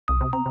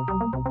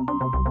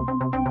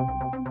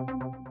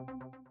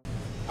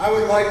I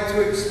would like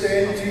to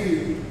extend to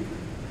you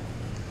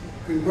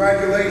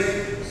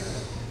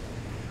congratulations,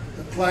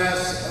 the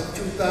class of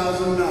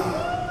 2009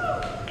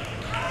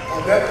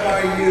 of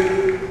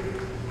FIU,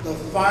 the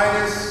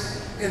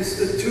finest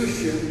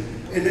institution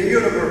in the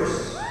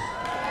universe.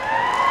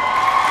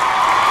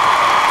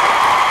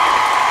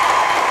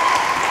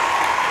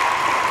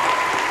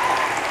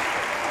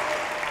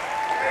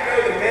 I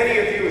know that many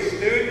of you as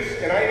students,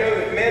 and I know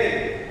that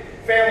many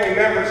family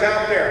members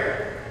out there,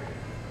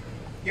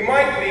 you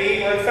might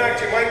be, or in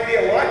fact you might be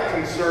a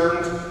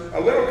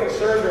little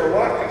concerned or a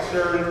lot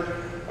concerned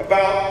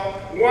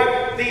about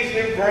what these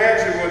new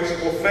graduates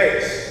will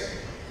face.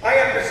 I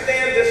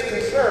understand this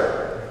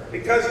concern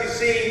because, you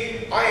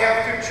see, I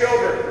have 2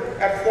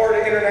 children at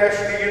Florida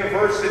International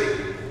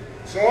University.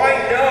 So I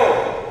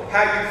know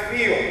how you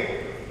feel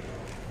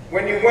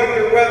when you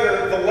wonder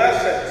whether the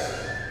lessons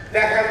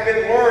that have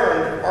been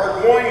learned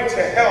are going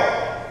to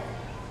help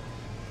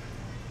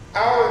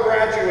our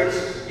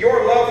graduates,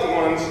 your loved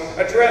ones,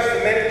 address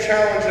the many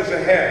challenges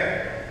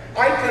ahead.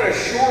 I can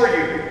assure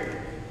you,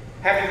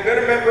 having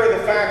been a member of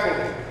the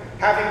faculty,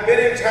 having been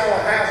in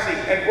Tallahassee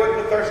and worked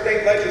with our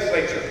state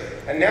legislature,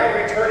 and now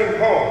returning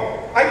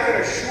home, I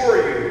can assure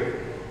you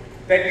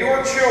that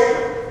your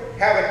children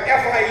have an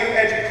FIU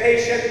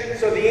education,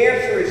 so the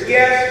answer is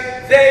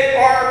yes, they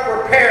are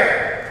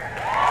prepared.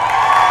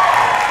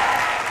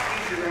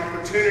 Seize your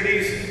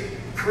opportunities,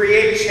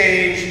 create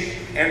change,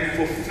 and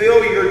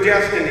fulfill your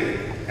destiny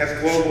as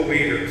global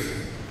leaders.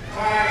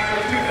 Class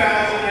of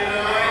 2009.